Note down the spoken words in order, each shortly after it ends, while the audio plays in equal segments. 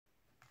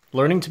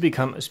Learning to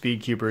become a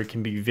speedcuber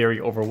can be very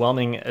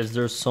overwhelming as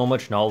there's so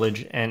much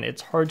knowledge and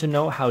it's hard to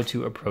know how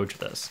to approach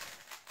this.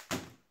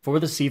 For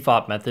the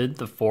CFOP method,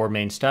 the 4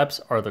 main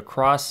steps are the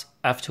cross,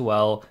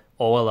 F2L,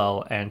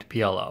 OLL, and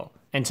PLL.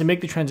 And to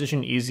make the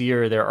transition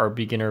easier, there are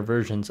beginner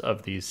versions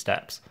of these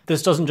steps.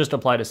 This doesn't just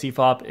apply to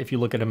CFOP. If you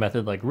look at a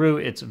method like Ru,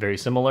 it's very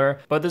similar,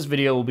 but this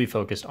video will be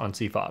focused on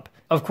CFOP.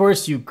 Of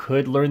course, you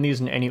could learn these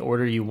in any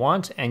order you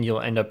want, and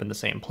you'll end up in the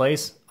same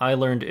place. I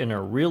learned in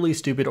a really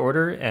stupid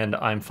order, and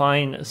I'm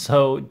fine,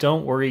 so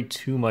don't worry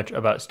too much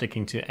about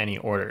sticking to any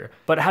order.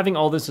 But having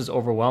all this is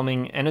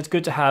overwhelming, and it's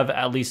good to have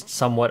at least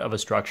somewhat of a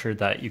structure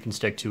that you can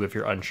stick to if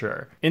you're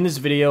unsure. In this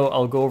video,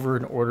 I'll go over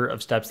an order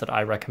of steps that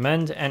I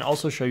recommend, and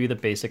also show you the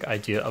basic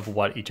idea of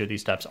what each of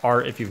these steps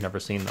are if you've never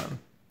seen them.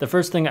 The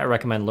first thing I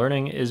recommend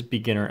learning is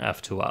beginner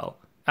F2L.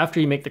 After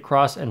you make the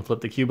cross and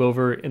flip the cube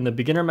over, in the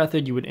beginner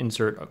method you would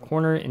insert a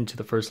corner into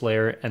the first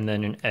layer and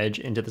then an edge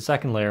into the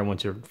second layer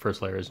once your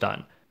first layer is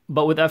done.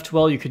 But with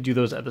F2L you could do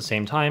those at the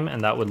same time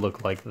and that would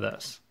look like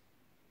this.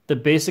 The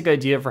basic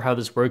idea for how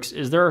this works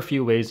is there are a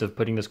few ways of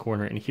putting this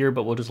corner in here,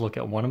 but we'll just look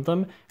at one of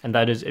them, and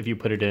that is if you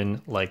put it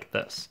in like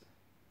this.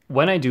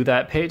 When I do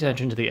that, pay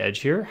attention to the edge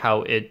here,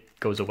 how it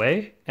goes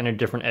away and a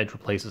different edge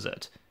replaces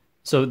it.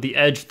 So the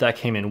edge that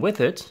came in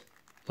with it,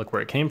 look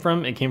where it came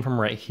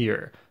from right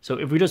here. So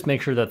if we just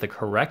make sure that the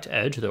correct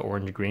edge, the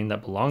orange-green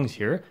that belongs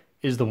here,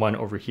 is the one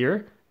over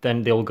here,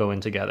 then they'll go in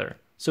together.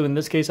 So in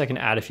this case, I can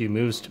add a few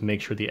moves to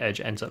make sure the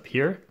edge ends up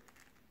here.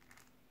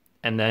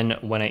 And then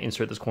when I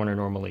insert this corner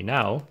normally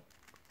now,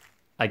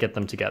 I get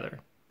them together.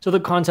 So the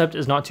concept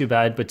is not too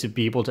bad, but to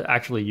be able to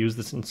actually use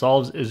this in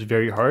solves is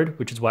very hard,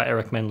 which is why I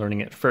recommend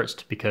learning it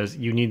first, because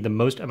you need the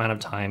most amount of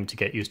time to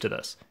get used to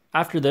this.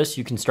 After this,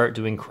 you can start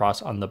doing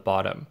cross on the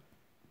bottom.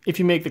 If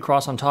you make the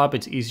cross on top,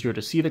 it's easier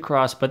to see the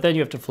cross, but then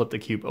you have to flip the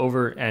cube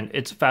over and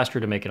it's faster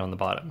to make it on the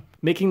bottom.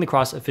 Making the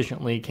cross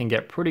efficiently can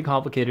get pretty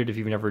complicated if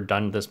you've never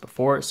done this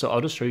before, so I'll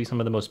just show you some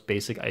of the most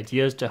basic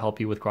ideas to help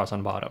you with cross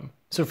on bottom.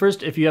 So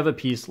first, if you have a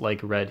piece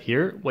like red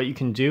here, what you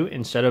can do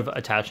instead of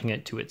attaching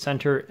it to its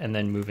center and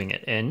then moving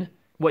it in,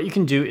 what you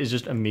can do is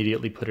just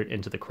immediately put it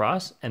into the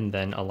cross and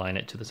then align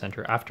it to the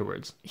center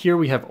afterwards. Here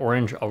we have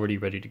orange already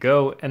ready to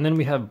go, and then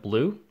we have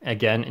blue.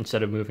 Again,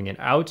 instead of moving it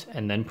out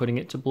and then putting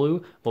it to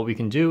blue, what we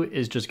can do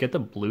is just get the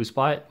blue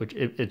spot, which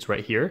it's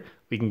right here.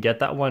 We can get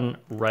that one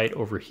right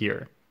over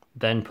here,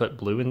 then put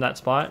blue in that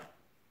spot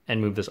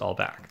and move this all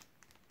back.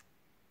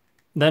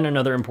 Then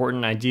another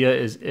important idea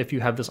is if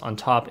you have this on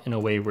top in a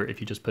way where if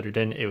you just put it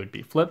in, it would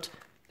be flipped,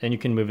 then you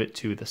can move it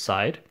to the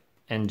side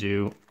and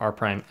do R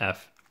prime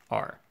F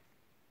R.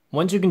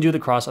 Once you can do the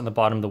cross on the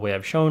bottom the way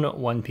I've shown,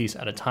 one piece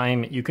at a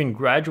time, you can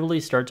gradually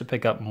start to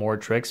pick up more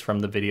tricks from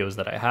the videos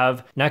that I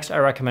have. Next, I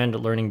recommend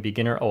learning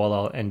beginner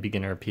OLL and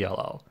beginner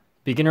PLL.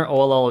 Beginner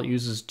OLL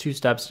uses 2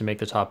 steps to make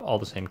the top all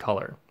the same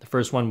color. The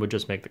first one would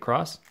just make the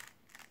cross,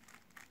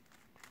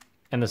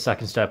 and the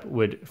second step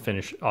would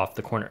finish off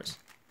the corners.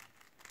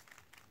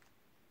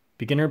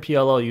 Beginner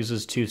PLL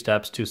uses 2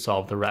 steps to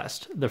solve the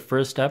rest. The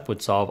first step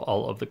would solve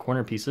all of the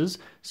corner pieces,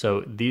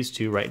 so these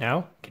 2 right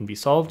now can be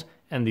solved,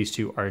 and these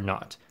 2 are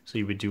not. So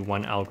you would do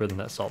one algorithm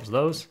that solves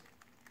those,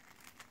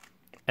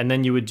 and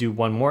then you would do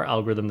one more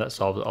algorithm that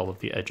solves all of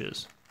the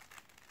edges.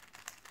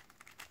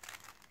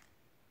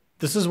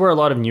 This is where a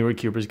lot of newer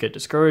cubers get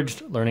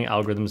discouraged. Learning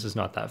algorithms is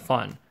not that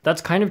fun.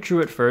 That's kind of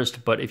true at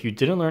first, but if you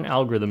didn't learn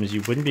algorithms,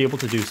 you wouldn't be able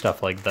to do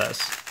stuff like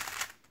this.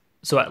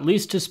 So at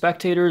least to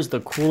spectators, the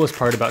coolest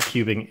part about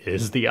cubing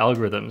is the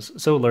algorithms,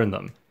 so learn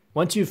them.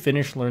 Once you've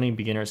finished learning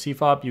beginner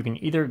CFOP, you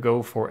can either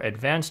go for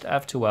advanced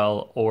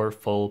F2L or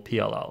full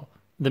PLL.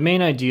 The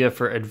main idea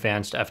for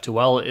advanced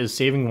F2L is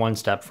saving one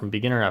step from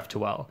beginner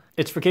F2L.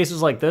 It's for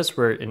cases like this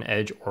where an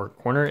edge or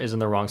corner is in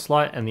the wrong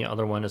slot and the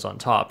other one is on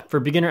top. For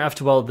beginner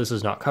F2L, this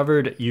is not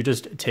covered. You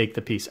just take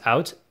the piece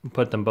out,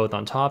 put them both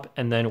on top,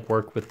 and then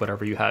work with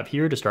whatever you have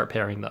here to start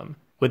pairing them.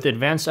 With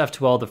advanced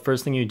F2L, the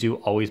first thing you do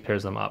always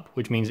pairs them up,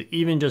 which means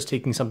even just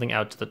taking something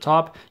out to the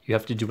top, you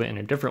have to do it in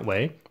a different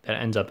way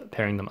that ends up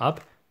pairing them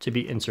up to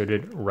be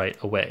inserted right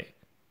away.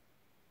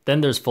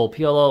 Then there's full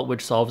PLL,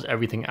 which solves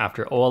everything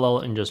after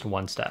OLL in just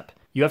one step.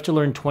 You have to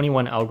learn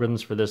 21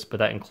 algorithms for this, but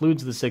that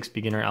includes the 6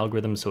 beginner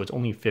algorithms, so it's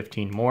only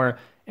 15 more,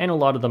 and a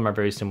lot of them are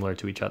very similar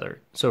to each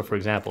other. So for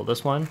example,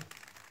 this one.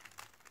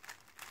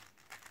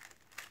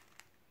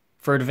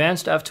 For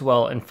advanced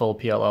F2L and full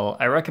PLL,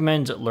 I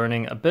recommend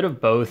learning a bit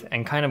of both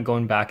and kind of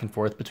going back and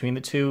forth between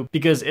the two,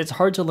 because it's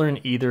hard to learn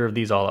either of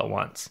these all at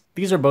once.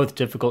 These are both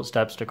difficult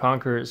steps to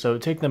conquer, so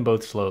take them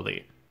both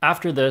slowly.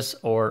 After this,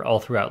 or all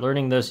throughout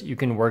learning this, you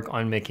can work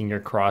on making your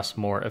cross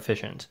more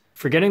efficient.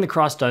 For getting the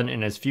cross done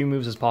in as few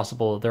moves as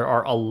possible, there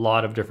are a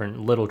lot of different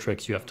little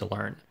tricks you have to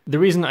learn. The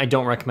reason I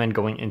don't recommend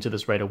going into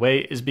this right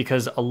away is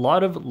because a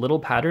lot of little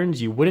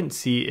patterns you wouldn't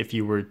see if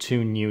you were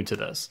too new to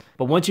this.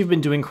 But once you've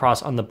been doing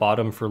cross on the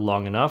bottom for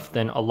long enough,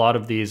 then a lot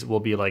of these will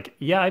be like,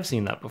 yeah, I've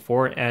seen that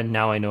before, and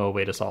now I know a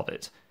way to solve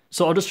it.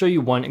 So I'll just show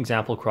you one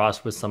example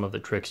cross with some of the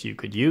tricks you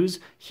could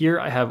use. Here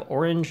I have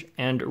orange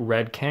and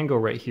red can go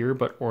right here,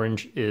 but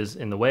orange is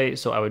in the way.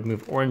 So I would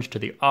move orange to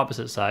the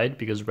opposite side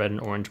because red and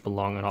orange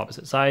belong on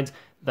opposite sides,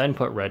 then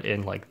put red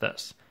in like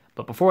this.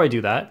 But before I do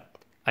that,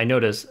 I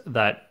notice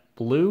that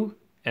blue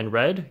and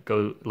red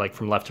go like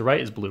from left to right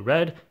is blue,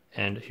 red,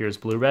 and here's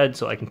blue, red.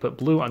 So I can put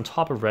blue on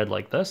top of red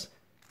like this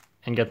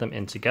and get them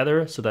in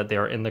together so that they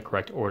are in the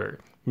correct order.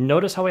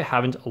 Notice how I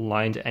haven't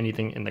aligned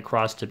anything in the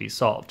cross to be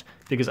solved,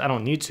 because I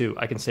don't need to,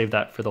 I can save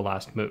that for the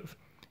last move.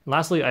 And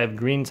lastly, I have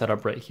green set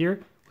up right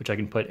here, which I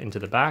can put into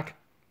the back,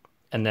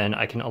 and then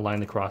I can align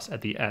the cross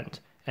at the end,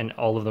 and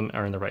all of them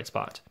are in the right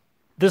spot.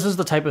 This is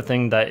the type of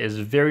thing that is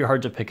very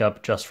hard to pick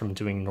up just from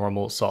doing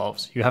normal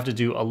solves. You have to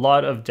do a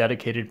lot of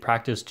dedicated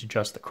practice to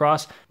just the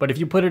cross, but if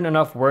you put in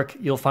enough work,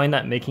 you'll find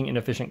that making an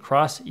efficient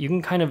cross, you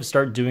can kind of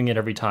start doing it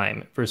every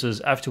time,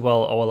 versus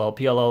F2L, OLL,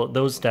 PLL,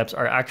 those steps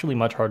are actually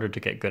much harder to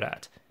get good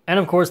at. And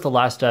of course, the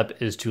last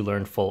step is to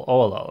learn full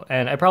OLL,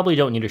 and I probably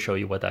don't need to show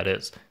you what that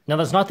is. Now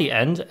that's not the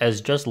end, as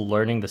just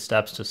learning the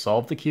steps to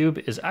solve the cube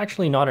is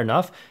actually not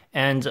enough,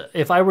 and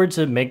if I were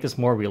to make this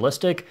more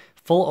realistic,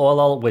 full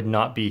OLL would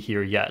not be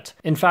here yet.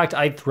 In fact,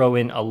 I'd throw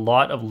in a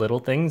lot of little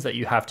things that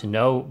you have to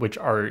know, which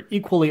are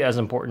equally as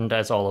important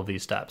as all of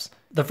these steps.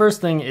 The first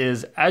thing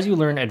is, as you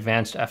learn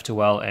advanced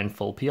F2L and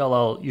full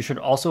PLL, you should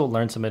also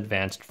learn some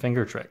advanced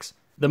finger tricks.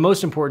 The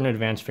most important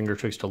advanced finger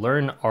tricks to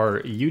learn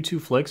are U2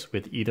 flicks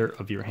with either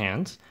of your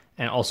hands,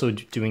 and also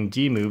doing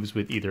D moves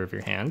with either of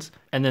your hands.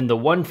 And then the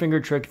one finger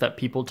trick that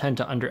people tend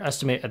to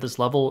underestimate at this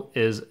level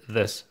is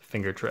this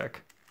finger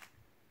trick.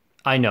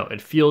 I know,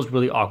 it feels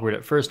really awkward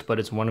at first, but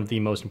it's one of the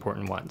most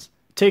important ones.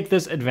 Take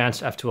this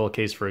advanced F2L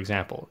case for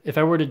example. If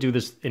I were to do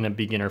this in a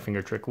beginner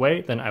finger trick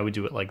way, then I would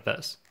do it like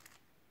this.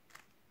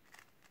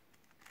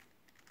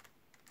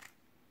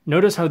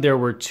 Notice how there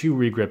were two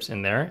regrips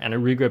in there, and a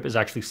regrip is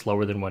actually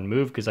slower than one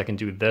move because I can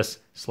do this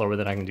slower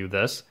than I can do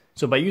this.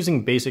 So by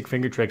using basic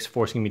finger tricks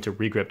forcing me to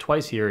regrip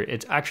twice here,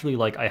 it's actually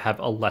like I have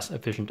a less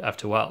efficient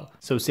F2L.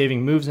 So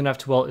saving moves in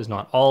F2L is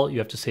not all, you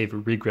have to save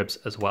regrips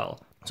as well.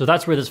 So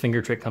that's where this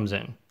finger trick comes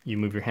in. You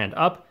move your hand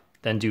up,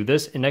 then do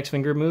this index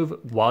finger move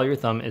while your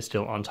thumb is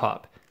still on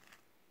top.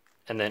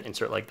 And then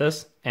insert like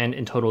this, and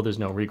in total there's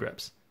no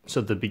regrips.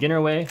 So the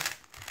beginner way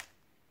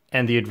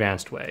and the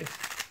advanced way.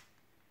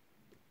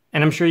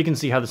 And I'm sure you can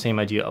see how the same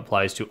idea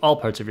applies to all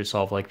parts of your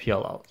solve like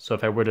PLL. So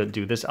if I were to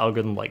do this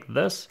algorithm like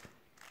this,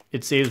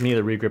 it saves me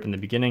the regrip in the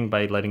beginning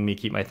by letting me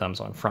keep my thumbs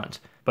on front.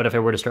 But if I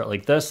were to start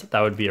like this,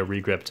 that would be a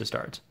regrip to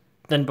start.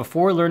 Then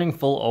before learning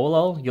full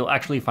OLL, you'll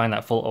actually find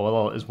that full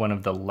OLL is one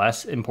of the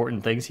less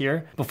important things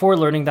here. Before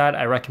learning that,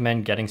 I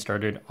recommend getting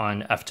started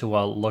on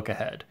F2L look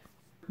ahead.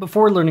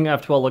 Before learning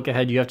F2L look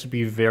ahead, you have to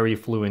be very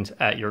fluent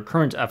at your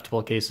current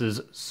F2L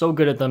cases, so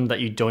good at them that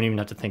you don't even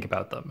have to think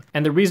about them.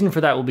 And the reason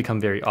for that will become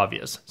very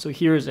obvious. So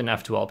here's an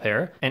F2L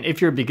pair, and if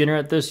you're a beginner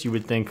at this, you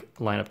would think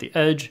line up the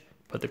edge,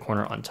 put the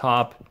corner on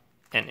top,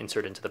 and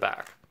insert into the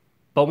back.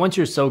 But once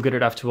you're so good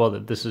at F2L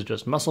that this is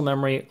just muscle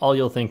memory, all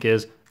you'll think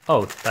is,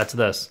 oh, that's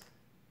this.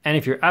 And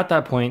if you're at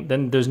that point,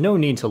 then there's no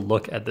need to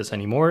look at this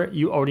anymore,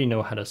 you already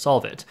know how to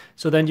solve it.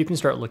 So then you can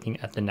start looking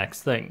at the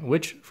next thing,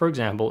 which, for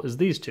example, is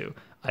these two.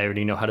 I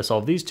already know how to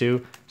solve these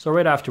two, so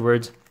right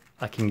afterwards,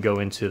 I can go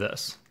into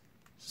this.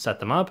 Set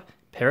them up,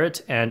 pair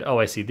it, and oh,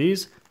 I see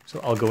these, so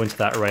I'll go into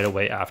that right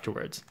away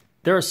afterwards.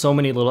 There are so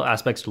many little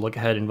aspects to look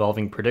ahead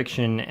involving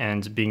prediction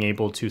and being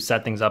able to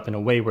set things up in a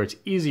way where it's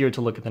easier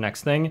to look at the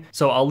next thing.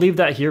 So I'll leave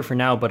that here for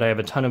now, but I have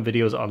a ton of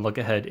videos on look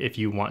ahead if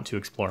you want to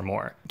explore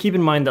more. Keep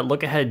in mind that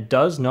look ahead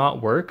does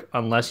not work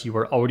unless you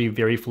are already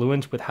very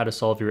fluent with how to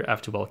solve your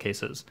F2L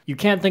cases. You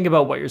can't think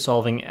about what you're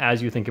solving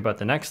as you think about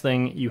the next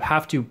thing, you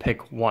have to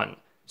pick one.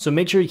 So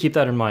make sure you keep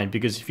that in mind,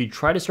 because if you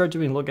try to start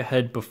doing look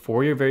ahead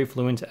before you're very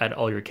fluent at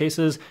all your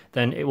cases,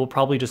 then it will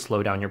probably just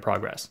slow down your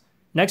progress.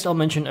 Next, I'll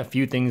mention a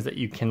few things that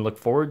you can look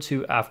forward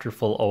to after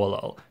full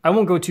OLL. I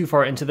won't go too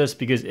far into this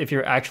because if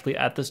you're actually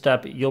at this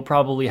step, you'll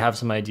probably have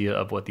some idea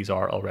of what these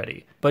are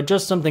already. But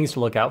just some things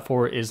to look out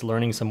for is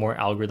learning some more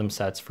algorithm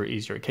sets for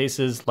easier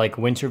cases like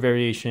winter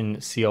variation,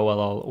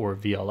 COLL, or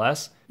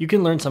VLS. You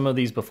can learn some of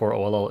these before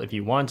OLL if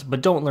you want,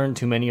 but don't learn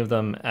too many of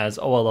them as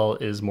OLL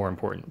is more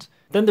important.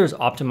 Then there's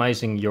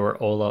optimizing your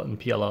OLL and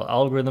PLL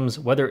algorithms,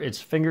 whether it's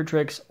finger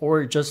tricks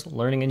or just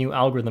learning a new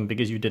algorithm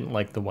because you didn't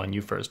like the one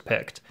you first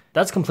picked.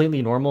 That's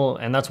completely normal,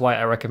 and that's why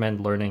I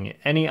recommend learning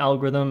any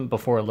algorithm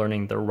before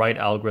learning the right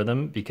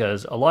algorithm,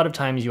 because a lot of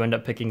times you end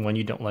up picking one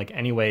you don't like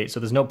anyway, so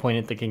there's no point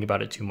in thinking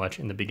about it too much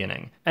in the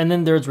beginning. And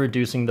then there's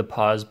reducing the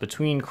pause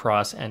between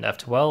cross and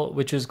F2L,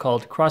 which is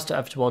called cross to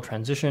F2L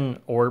transition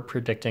or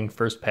predicting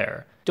first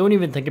pair. Don't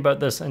even think about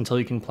this until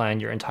you can plan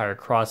your entire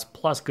cross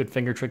plus good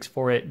finger tricks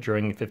for it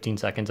during 15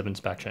 seconds of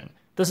inspection.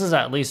 This is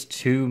at least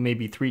 2,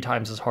 maybe 3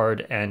 times as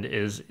hard and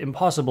is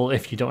impossible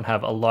if you don't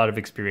have a lot of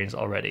experience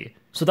already.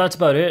 So that's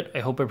about it. I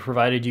hope I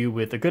provided you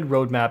with a good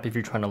roadmap if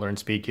you're trying to learn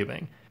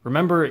speedcubing.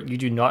 Remember, you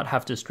do not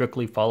have to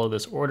strictly follow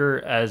this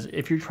order, as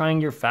if you're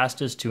trying your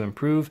fastest to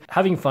improve,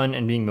 having fun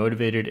and being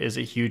motivated is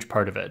a huge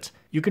part of it.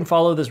 You can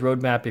follow this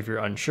roadmap if you're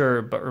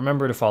unsure, but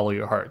remember to follow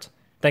your heart.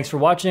 Thanks for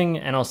watching,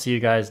 and I'll see you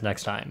guys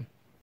next time.